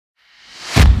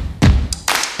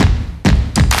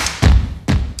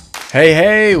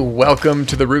Hey, welcome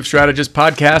to the Roof Strategist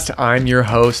Podcast. I'm your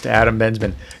host, Adam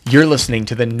Bensman. You're listening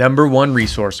to the #1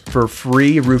 resource for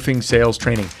free roofing sales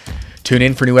training. Tune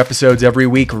in for new episodes every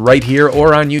week right here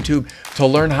or on YouTube to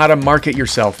learn how to market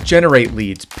yourself, generate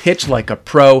leads, pitch like a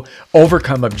pro,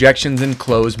 overcome objections, and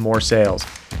close more sales.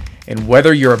 And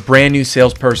whether you're a brand new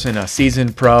salesperson, a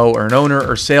seasoned pro, or an owner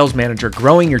or sales manager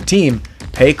growing your team,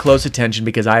 pay close attention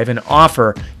because I have an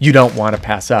offer you don't want to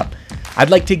pass up. I'd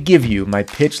like to give you my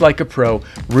Pitch Like a Pro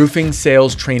roofing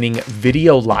sales training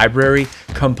video library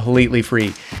completely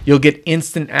free. You'll get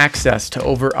instant access to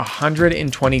over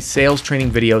 120 sales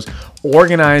training videos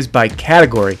organized by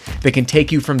category that can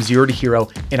take you from zero to hero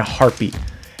in a heartbeat.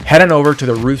 Head on over to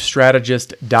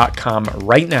theroofstrategist.com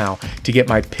right now to get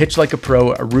my Pitch Like a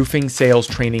Pro roofing sales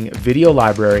training video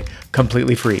library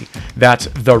completely free. That's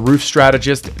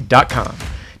theroofstrategist.com.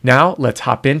 Now let's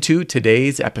hop into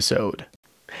today's episode.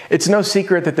 It's no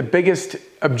secret that the biggest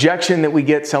objection that we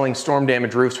get selling storm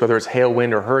damaged roofs, whether it's hail,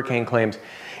 wind, or hurricane claims,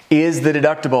 is the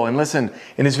deductible. And listen,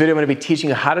 in this video, I'm going to be teaching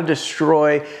you how to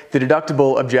destroy the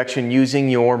deductible objection using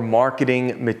your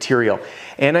marketing material.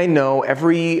 And I know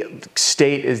every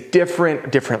state is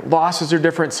different losses are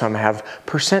different. Some have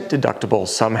percent deductibles,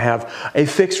 some have a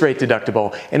fixed rate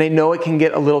deductible. And I know it can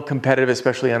get a little competitive,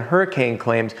 especially on hurricane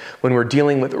claims when we're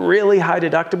dealing with really high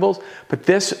deductibles, but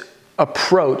this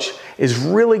approach is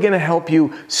really going to help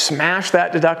you smash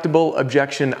that deductible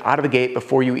objection out of the gate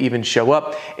before you even show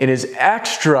up, and is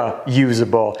extra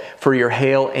usable for your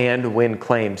hail and wind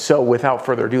claims. So without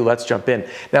further ado, let's jump in.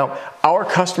 Now, our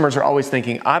customers are always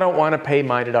thinking, I don't want to pay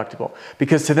my deductible,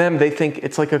 because to them, they think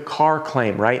it's like a car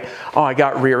claim, right? Oh, I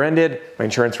got rear-ended, my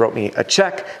insurance wrote me a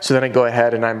check, so then I go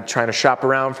ahead and I'm trying to shop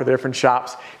around for the different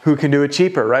shops who can do it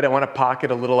cheaper, right? I want to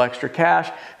pocket a little extra cash.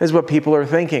 This is what people are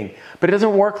thinking. But it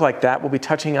doesn't work like that. We'll be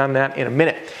touching on that in a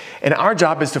minute. And our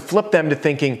job is to flip them to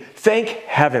thinking, thank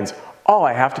heavens, all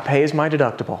I have to pay is my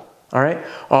deductible, all right?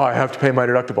 Oh, I have to pay my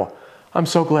deductible. I'm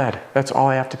so glad. That's all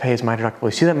I have to pay is my deductible.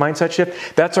 You see that mindset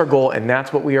shift? That's our goal, and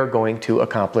that's what we are going to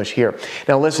accomplish here.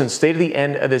 Now listen, stay to the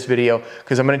end of this video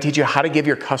because I'm going to teach you how to give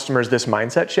your customers this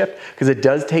mindset shift, because it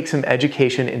does take some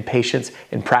education and patience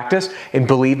and practice. And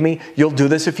believe me, you'll do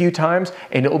this a few times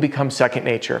and it will become second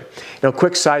nature. Now,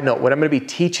 quick side note, what I'm going to be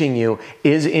teaching you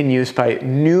is in use by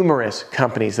numerous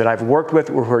companies that I've worked with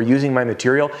or who are using my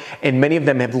material, and many of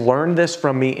them have learned this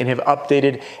from me and have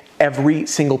updated every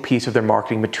single piece of their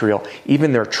marketing material,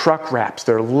 even their truck wraps,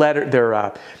 their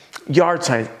yard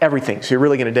signs, everything. So you're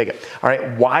really going to dig it. All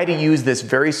right, why to use this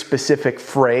very specific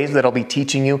phrase that I'll be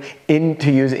teaching you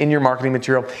to use in your marketing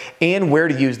material, and where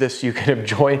to use this so you can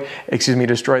destroy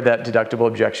that deductible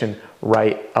objection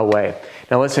right away.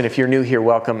 Now listen, if you're new here,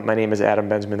 welcome. My name is Adam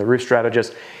Bensman, the Roof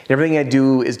Strategist. And everything I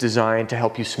do is designed to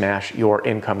help you smash your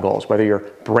income goals. Whether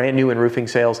you're brand new in roofing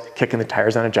sales, kicking the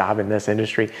tires on a job in this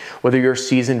industry, whether you're a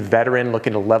seasoned veteran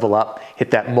looking to level up,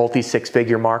 hit that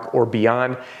multi-six-figure mark or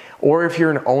beyond, or if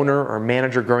you're an owner or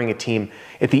manager growing a team,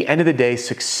 at the end of the day,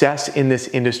 success in this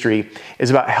industry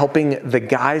is about helping the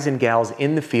guys and gals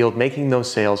in the field making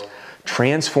those sales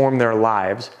transform their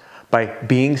lives by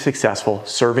being successful,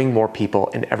 serving more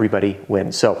people, and everybody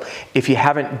wins. So if you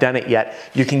haven't done it yet,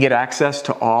 you can get access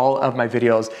to all of my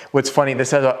videos. What's funny,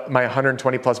 this has my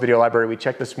 120 plus video library. We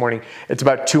checked this morning. It's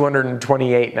about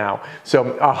 228 now.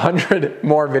 So 100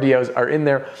 more videos are in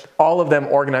there, all of them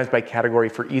organized by category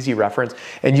for easy reference.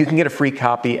 And you can get a free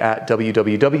copy at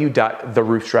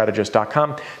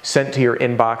www.theroofstrategist.com, sent to your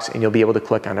inbox, and you'll be able to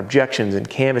click on objections and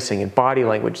canvassing and body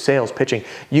language, sales, pitching,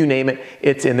 you name it.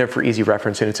 It's in there for easy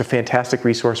reference, and it's a fantastic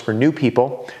resource for new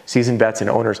people, seasoned vets and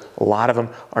owners. A lot of them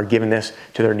are giving this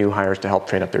to their new hires to help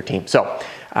train up their team. So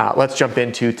let's jump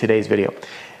into today's video.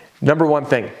 #1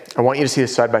 thing, I want you to see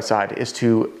this side by side, is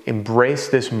to embrace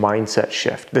this mindset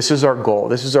shift. This is our goal.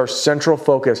 This is our central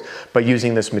focus by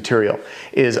using this material,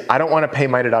 is I don't want to pay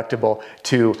my deductible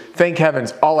to, thank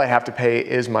heavens, all I have to pay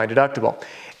is my deductible.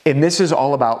 And this is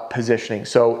all about positioning.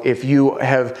 So if you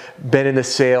have been in the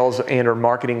sales and or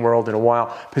marketing world in a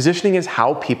while, positioning is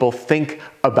how people think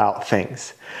about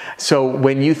things. So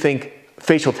when you think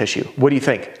facial tissue, what do you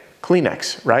think?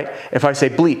 Kleenex, right? If I say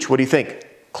bleach, what do you think?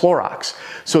 Clorox.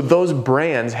 So those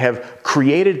brands have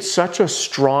created such a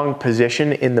strong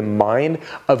position in the mind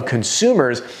of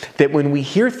consumers that when we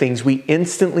hear things, we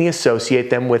instantly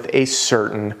associate them with a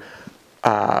certain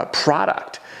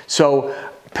product. So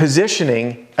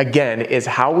positioning, again, is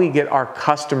how we get our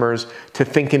customers to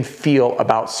think and feel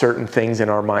about certain things in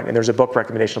our mind. And there's a book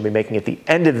recommendation I'll be making at the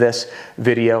end of this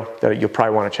video that you'll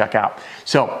probably want to check out.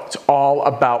 So it's all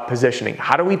about positioning.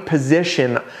 How do we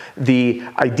position the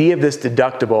idea of this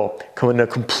deductible in a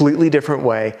completely different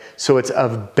way so it's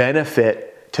of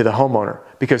benefit to the homeowner,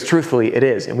 because truthfully it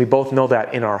is, and we both know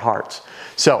that in our hearts.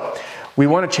 So we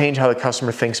want to change how the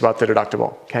customer thinks about the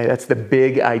deductible. Okay, that's the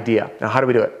big idea. Now, how do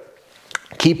we do it?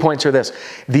 Key points are this.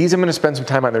 These I'm going to spend some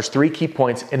time on. There's 3 key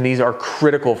points, and these are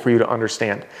critical for you to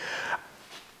understand.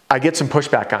 I get some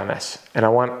pushback on this, and I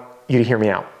want you to hear me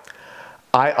out.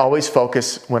 I always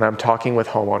focus when I'm talking with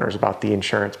homeowners about the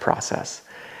insurance process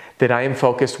that I am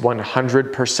focused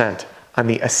 100% on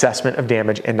the assessment of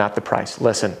damage and not the price.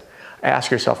 Listen,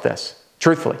 ask yourself this,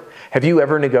 truthfully. Have you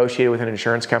ever negotiated with an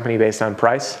insurance company based on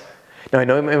price? Now, I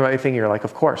know you might be thinking, you're like,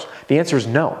 of course. The answer is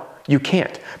no, you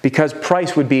can't. Because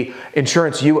price would be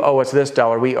insurance, you owe us this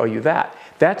dollar, we owe you that.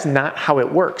 That's not how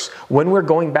it works. When we're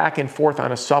going back and forth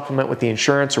on a supplement with the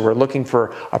insurance or we're looking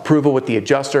for approval with the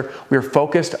adjuster, we're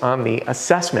focused on the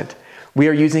assessment. We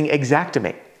are using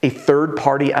Xactimate, a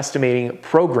third-party estimating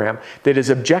program that is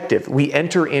objective. We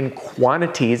enter in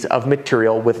quantities of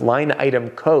material with line item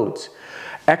codes.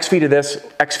 X feet of this,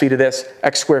 X feet of this,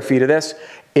 X square feet of this.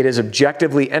 It is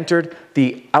objectively entered.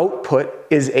 The output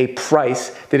is a price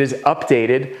that is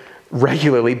updated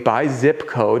regularly by zip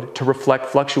code to reflect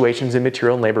fluctuations in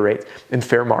material and labor rates and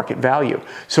fair market value.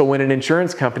 So when an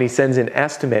insurance company sends an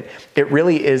estimate, it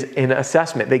really is an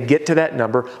assessment. They get to that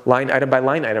number line item by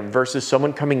line item versus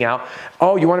someone coming out,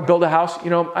 oh, you want to build a house? You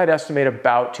know, I'd estimate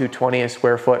about $220 a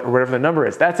square foot or whatever the number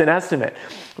is. That's an estimate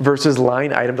versus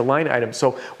line item to line item.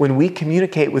 So when we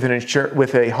communicate with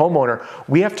with a homeowner,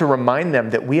 we have to remind them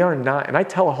that we are not, and I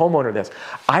tell a homeowner this,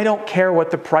 I don't care what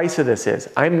the price of this is.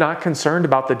 I'm not concerned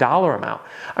about the dollar amount.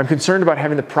 I'm concerned about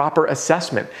having the proper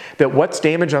assessment, that what's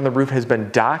damaged on the roof has been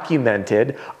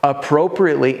documented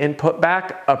appropriately and put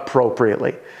back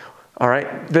appropriately. All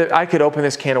right, I could open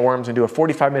this can of worms and do a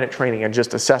 45-minute training on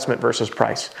just assessment versus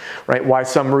price, right? Why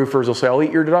some roofers will say, I'll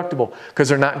eat your deductible, because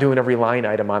they're not doing every line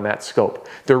item on that scope.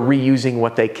 They're reusing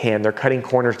what they can. They're cutting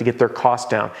corners to get their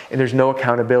costs down, and there's no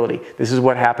accountability. This is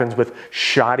what happens with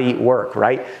shoddy work,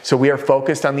 right? So we are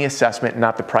focused on the assessment,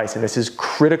 not the price, and this is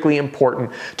critically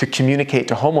important to communicate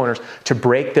to homeowners to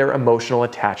break their emotional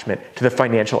attachment to the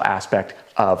financial aspect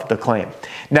of the claim.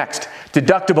 Next,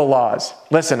 deductible laws.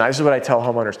 Listen, this is what I tell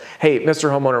homeowners. Hey, Mr.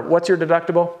 Homeowner, what's your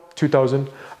deductible? $2,000.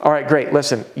 All right, great.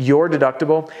 Listen, your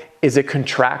deductible is a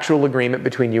contractual agreement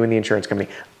between you and the insurance company.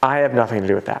 I have nothing to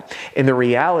do with that. And the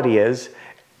reality is,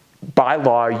 by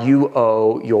law, you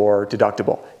owe your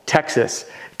deductible. Texas,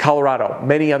 Colorado,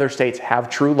 many other states have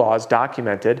true laws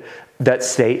documented that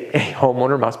state a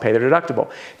homeowner must pay their deductible.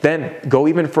 Then go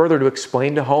even further to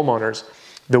explain to homeowners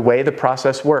the way the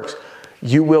process works.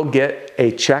 You will get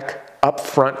a check up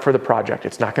front for the project.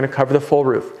 It's not going to cover the full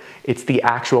roof. It's the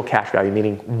actual cash value,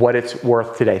 meaning what it's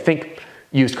worth today. Think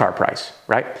used car price,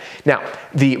 right? Now,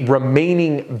 the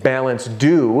remaining balance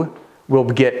due will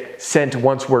get sent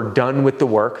once we're done with the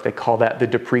work. They call that the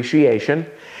depreciation.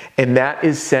 And that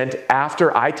is sent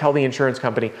after I tell the insurance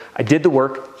company, I did the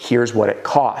work, here's what it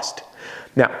cost.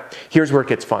 Now, here's where it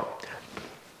gets fun.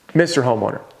 Mr.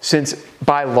 Homeowner, since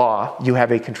by law you have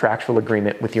a contractual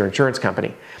agreement with your insurance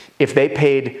company, if they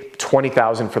paid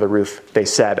 $20,000 for the roof, they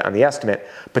said on the estimate,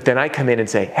 but then I come in and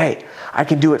say, hey, I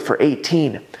can do it for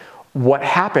 $18,000. What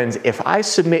happens if I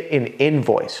submit an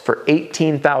invoice for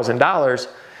 $18,000,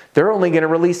 they're only going to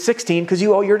release $16,000 because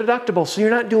you owe your deductible, so you're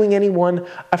not doing anyone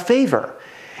a favor.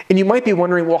 And you might be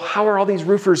wondering, well, how are all these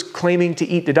roofers claiming to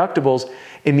eat deductibles?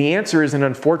 And the answer is an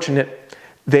unfortunate,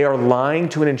 they are lying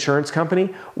to an insurance company,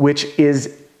 which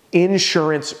is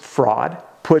insurance fraud,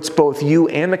 puts both you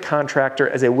and the contractor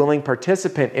as a willing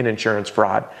participant in insurance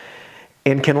fraud,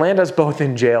 and can land us both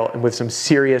in jail and with some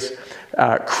serious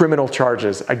criminal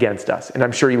charges against us. And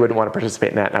I'm sure you wouldn't want to participate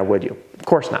in that, now would you? Of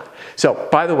course not. So,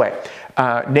 by the way,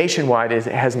 Nationwide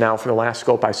has now, for the last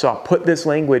scope I saw, put this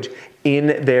language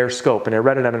in their scope. And I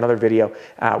read it on another video,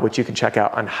 which you can check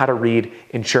out on how to read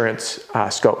insurance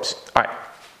scopes. All right.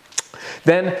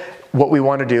 Then what we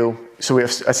want to do, so we have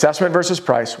assessment versus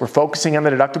price. We're focusing on the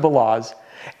deductible laws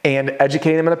and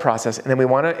educating them in the process. And then we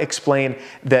want to explain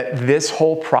that this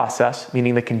whole process,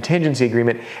 meaning the contingency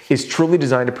agreement, is truly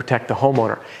designed to protect the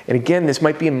homeowner. And again, this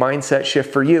might be a mindset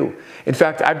shift for you. In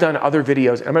fact, I've done other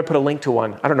videos, and I'm going to put a link to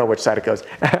one. I don't know which side it goes.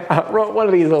 One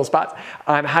of these little spots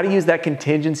on how to use that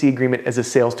contingency agreement as a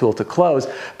sales tool to close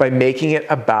by making it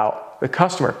about the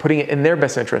customer, putting it in their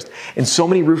best interest. And so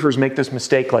many roofers make this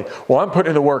mistake like, well, I'm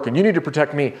putting in the work and you need to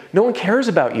protect me. No one cares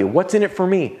about you. What's in it for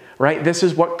me, right? This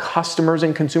is what customers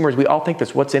and consumers, we all think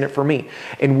this, what's in it for me?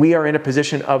 And we are in a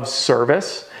position of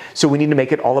service, so we need to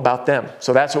make it all about them.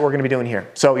 So that's what we're gonna be doing here.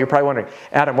 So you're probably wondering,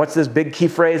 Adam, what's this big key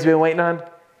phrase we've been waiting on?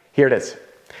 Here it is.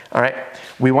 All right,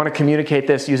 we want to communicate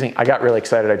this using, I got really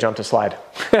excited, I jumped a slide.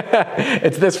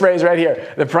 It's this phrase right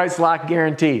here, the price lock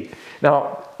guarantee.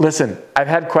 Now, listen, I've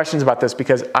had questions about this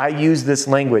because I use this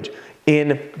language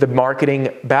in the marketing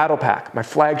battle pack, my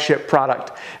flagship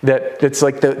product that's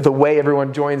like the way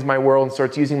everyone joins my world and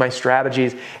starts using my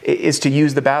strategies is to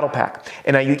use the battle pack.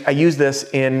 And I use this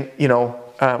in,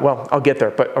 well, I'll get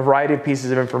there, but a variety of pieces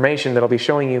of information that I'll be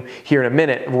showing you here in a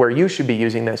minute of where you should be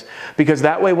using this. Because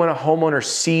that way when a homeowner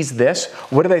sees this,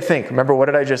 what do they think? Remember, what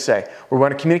did I just say? We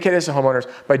want to communicate this to homeowners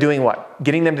by doing what?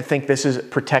 Getting them to think this is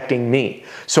protecting me.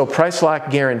 So price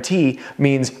lock guarantee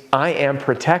means I am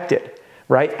protected.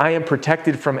 Right? I am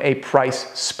protected from a price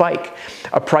spike,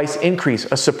 a price increase,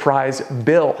 a surprise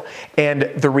bill. And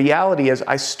the reality is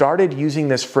I started using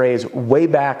this phrase way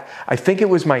back, I think it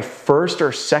was my first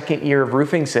or second year of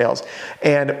roofing sales.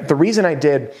 And the reason I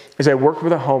did is I worked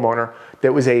with a homeowner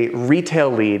that was a retail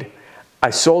lead. I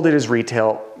sold it as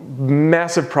retail,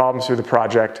 massive problems through the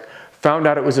project. Found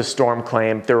out it was a storm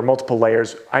claim. There were multiple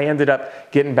layers. I ended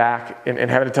up getting back and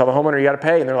having to tell the homeowner, you got to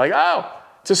pay. And they're like, oh,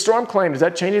 it's a storm claim. Does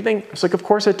that change anything? It's like, of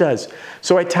course it does.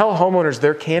 So I tell homeowners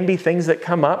there can be things that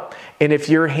come up. And if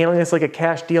you're handling this like a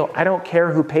cash deal, I don't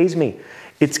care who pays me.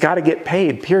 It's got to get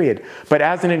paid, period. But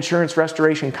as an insurance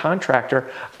restoration contractor,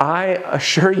 I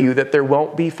assure you that there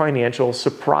won't be financial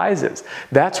surprises.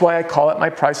 That's why I call it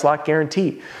my price lock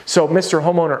guarantee. So Mr.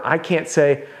 Homeowner, I can't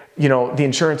say, the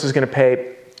insurance is going to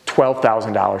pay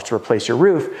 $12,000 to replace your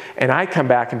roof, and I come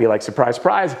back and be like, surprise,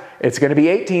 surprise, it's going to be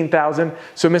 $18,000.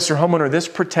 So Mr. Homeowner, this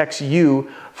protects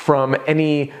you from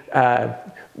any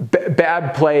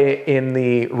bad play in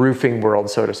the roofing world,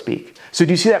 so to speak. So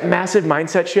do you see that massive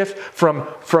mindset shift from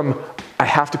I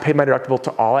have to pay my deductible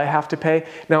to all I have to pay?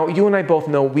 Now, you and I both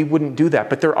know we wouldn't do that,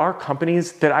 but there are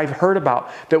companies that I've heard about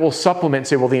that will supplement and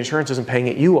say, well, the insurance isn't paying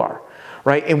it, you are.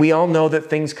 Right? And we all know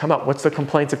that things come up. What's the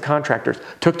complaints of contractors?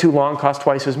 Took too long, cost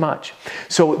twice as much.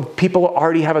 So people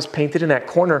already have us painted in that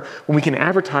corner when we can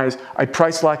advertise a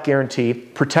price lock guarantee,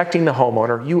 protecting the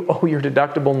homeowner. You owe your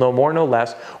deductible, no more, no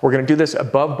less. We're going to do this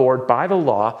above board by the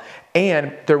law,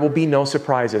 and there will be no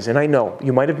surprises. And I know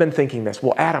you might have been thinking this.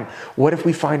 Well, Adam, what if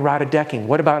we find rotted decking?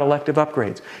 What about elective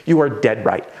upgrades? You are dead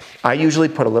right. I usually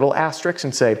put a little asterisk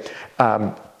and say,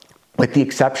 with the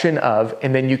exception of,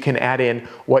 and then you can add in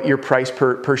what your price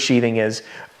per sheathing is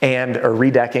or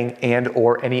redecking and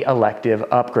or any elective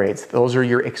upgrades. Those are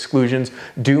your exclusions.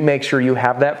 Do make sure you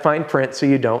have that fine print so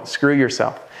you don't screw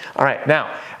yourself. All right, now,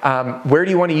 where do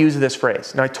you want to use this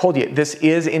phrase? Now, I told you, this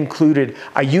is included.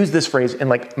 I use this phrase in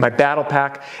like my battle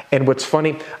pack. And what's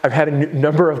funny, I've had a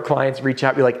number of clients reach out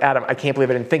and be like, Adam, I can't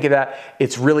believe I didn't think of that.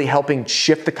 It's really helping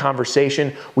shift the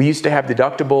conversation. We used to have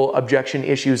deductible objection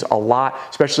issues a lot,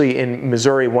 especially in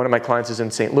Missouri. One of my clients is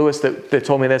in St. Louis that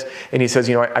told me this. And he says,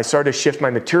 I started to shift my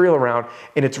material around,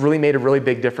 and it's really made a really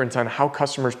big difference on how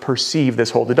customers perceive this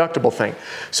whole deductible thing.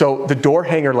 So the door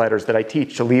hanger letters that I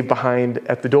teach to leave behind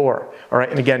at the door, all right?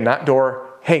 And again, not door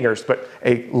hangers, but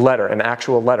a letter, an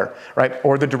actual letter, right?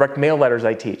 Or the direct mail letters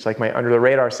I teach, like my under the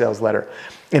radar sales letter.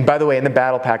 And by the way, in the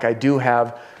battle pack, I do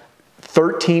have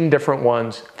 13 different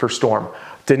ones for storm.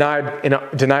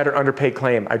 Denied or underpaid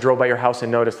claim. I drove by your house and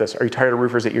noticed this. Are you tired of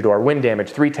roofers at your door? Wind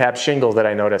damage, 3-tab shingles that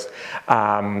I noticed.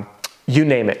 You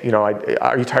name it.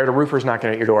 Are you tired of roofers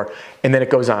knocking at your door? And then it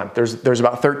goes on. There's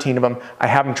about 13 of them. I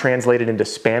have them translated into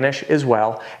Spanish as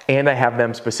well, and I have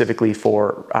them specifically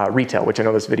for retail, which I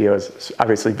know this video is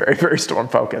obviously very, very storm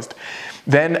focused.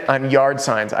 Then on yard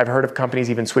signs, I've heard of companies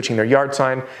even switching their yard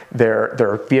sign,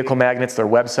 their vehicle magnets, their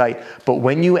website. But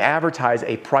when you advertise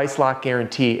a price lock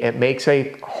guarantee, it makes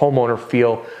a homeowner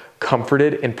feel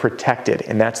comforted and protected,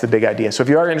 and that's the big idea. So if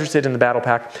you are interested in the battle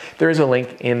pack, there is a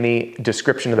link in the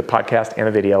description of the podcast and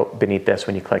the video beneath this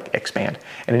when you click expand.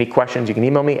 And any questions, you can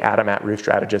email me,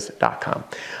 adam@roofstrategist.com.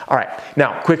 All right,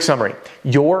 now quick summary.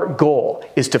 Your goal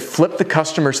is to flip the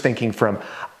customer's thinking from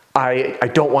I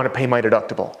don't want to pay my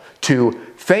deductible to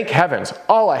thank heavens,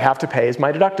 all I have to pay is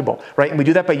my deductible, right? And we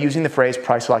do that by using the phrase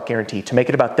price lock guarantee to make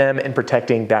it about them and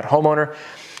protecting that homeowner.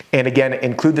 And again,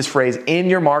 include this phrase in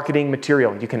your marketing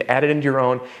material. You can add it into your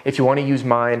own. If you want to use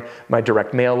mine, my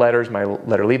direct mail letters, my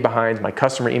letter leave behinds, my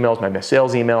customer emails, my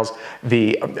sales emails,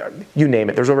 you name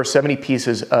it. There's over 70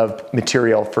 pieces of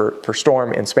material for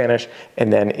storm in Spanish,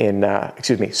 and then in,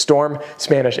 storm,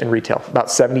 Spanish, and retail.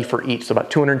 About 70 for each, so about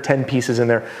 210 pieces in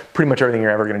there. Pretty much everything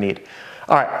you're ever going to need.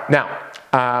 All right, now,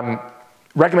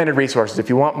 recommended resources. If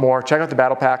you want more, check out the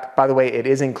battle pack. By the way, it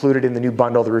is included in the new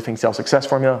bundle, the Roofing Sales Success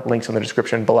Formula. Links in the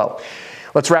description below.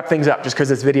 Let's wrap things up. Just because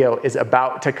this video is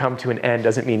about to come to an end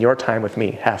doesn't mean your time with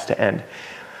me has to end.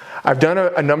 I've done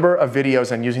a number of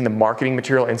videos on using the marketing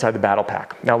material inside the battle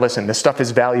pack. Now listen, this stuff is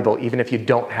valuable even if you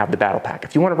don't have the battle pack.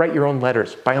 If you want to write your own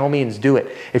letters, by all means do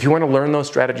it. If you want to learn those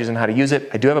strategies and how to use it,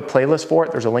 I do have a playlist for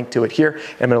it. There's a link to it here.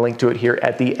 I'm going to link to it here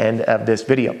at the end of this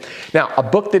video. Now, a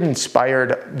book that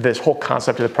inspired this whole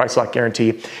concept of the price lock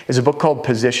guarantee is a book called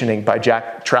Positioning by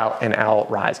Jack Trout and Al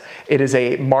Ries. It is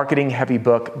a marketing heavy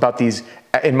book about these,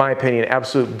 in my opinion,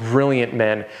 absolute brilliant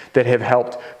men that have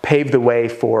helped pave the way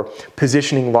for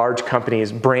positioning large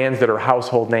companies, brands that are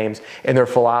household names, and their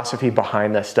philosophy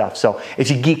behind this stuff. So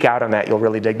if you geek out on that, you'll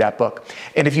really dig that book.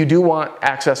 And if you do want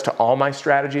access to all my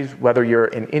strategies, whether you're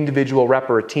an individual rep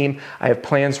or a team, I have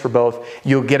plans for both.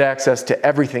 You'll get access to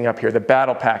everything up here: the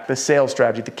battle pack, the sales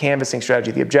strategy, the canvassing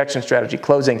strategy, the objection strategy,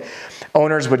 closing.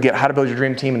 Owners would get How to Build Your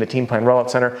Dream Team and the Team Plan Rollout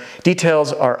Center.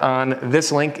 Details are on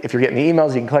this link. If you're getting the emails,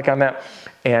 you can click on that.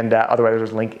 And otherwise,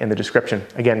 there's a link in the description.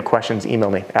 Again, questions, email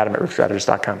me,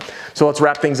 adam@roofstrategist.com. So let's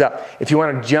wrap things up. If you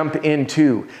want to jump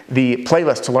into the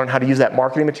playlist to learn how to use that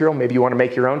marketing material, maybe you want to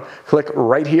make your own, click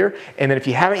right here. And then if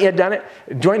you haven't yet done it,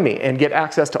 join me and get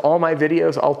access to all my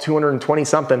videos, all 220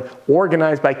 something,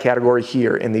 organized by category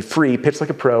here in the free Pitch Like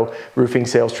a Pro Roofing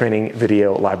Sales Training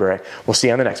video library. We'll see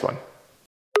you on the next one.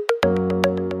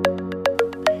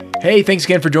 Hey, thanks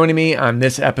again for joining me on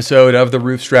this episode of the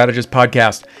Roof Strategist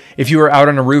Podcast. If you are out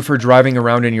on a roof or driving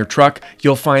around in your truck,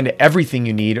 you'll find everything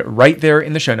you need right there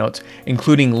in the show notes,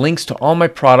 including links to all my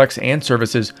products and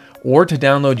services, or to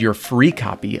download your free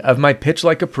copy of my Pitch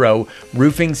Like a Pro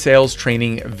Roofing Sales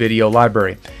Training video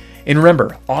library. And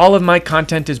remember, all of my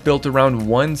content is built around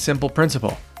one simple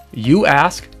principle: you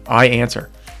ask, I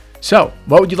answer. So,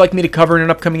 what would you like me to cover in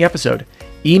an upcoming episode?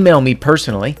 Email me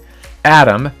personally,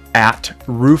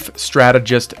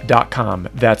 adam@roofstrategist.com.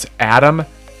 That's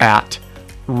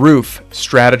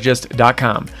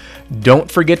adam@roofstrategist.com.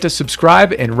 Don't forget to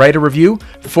subscribe and write a review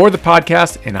for the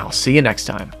podcast, and I'll see you next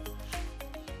time.